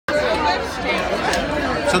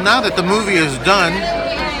So now that the movie is done,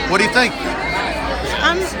 what do you think?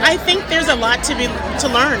 I think there's a lot to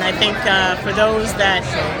learn. I think for those that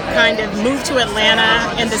kind of moved to Atlanta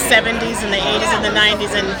in the 70s and the 80s and the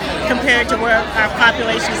 90s and compared to where our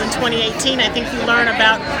population is in 2018, I think you learn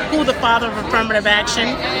about who the father of affirmative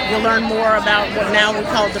action. You'll learn more about what now we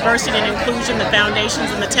call diversity and inclusion, the foundations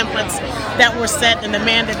and the templates that were set, and the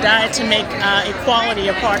man that died to make equality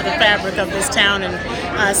a part of the fabric of this town and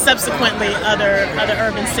subsequently other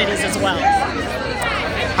urban cities as well.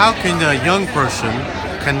 How can a young person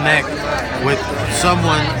connect with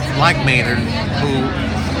someone like Maynard who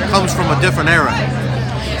comes from a different era?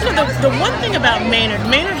 You know, the one thing about Maynard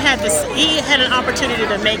he had an opportunity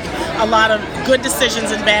to make a lot of good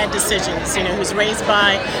decisions and bad decisions. You know, he was raised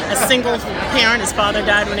by a single parent. His father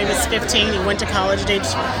died when he was 15. He went to college at age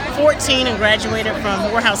 14 and graduated from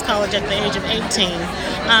Morehouse College at the age of 18.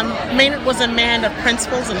 Maynard was a man of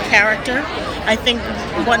principles and character. I think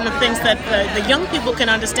one of the things that the young people can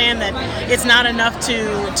understand, that it's not enough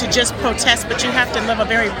to just protest, but you have to live a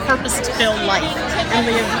very purpose-filled life and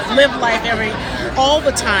live life all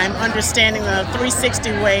the time, understanding the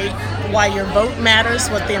 360 way, why your vote matters,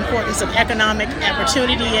 what the importance of economic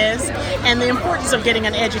opportunity is, and the importance of getting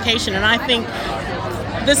an education. And I think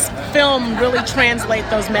this film really translates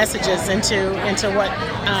those messages into what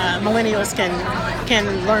millennials can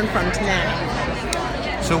learn from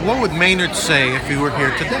now. So what would Maynard say if he were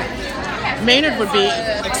here today? Maynard would be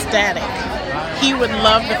ecstatic. He would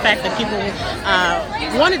love the fact that people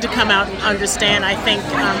wanted to come out and understand. I think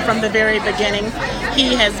from the very beginning,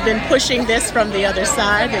 he has been pushing this from the other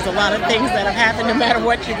side. There's a lot of things that have happened, no matter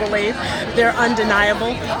what you believe. They're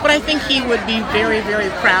undeniable. But I think he would be very, very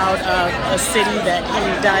proud of a city that he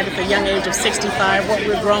died at the young age of 65, what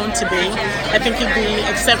we've grown to be. I think he'd be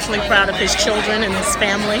exceptionally proud of his children and his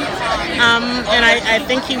family. And I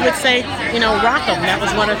think he would say, you know, rock 'em. That was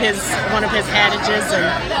one of his adages, and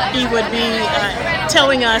he would be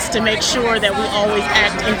telling us to make sure that we always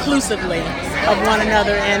act inclusively of one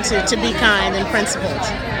another and to be kind and principled.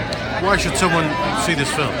 Why should someone see this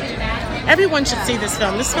film? Everyone should see this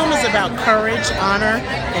film. This film is about courage, honor,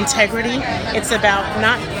 integrity. It's about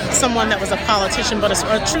not someone that was a politician, but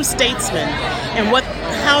a true statesman, and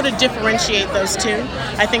how to differentiate those two.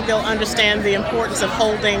 I think they'll understand the importance of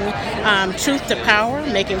holding truth to power,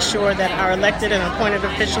 making sure that our elected and appointed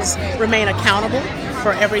officials remain accountable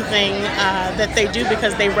for everything that they do,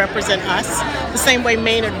 because they represent us the same way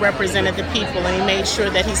Maynard represented the people, and he made sure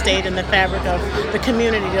that he stayed in the fabric of the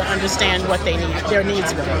community to understand what their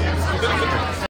needs were.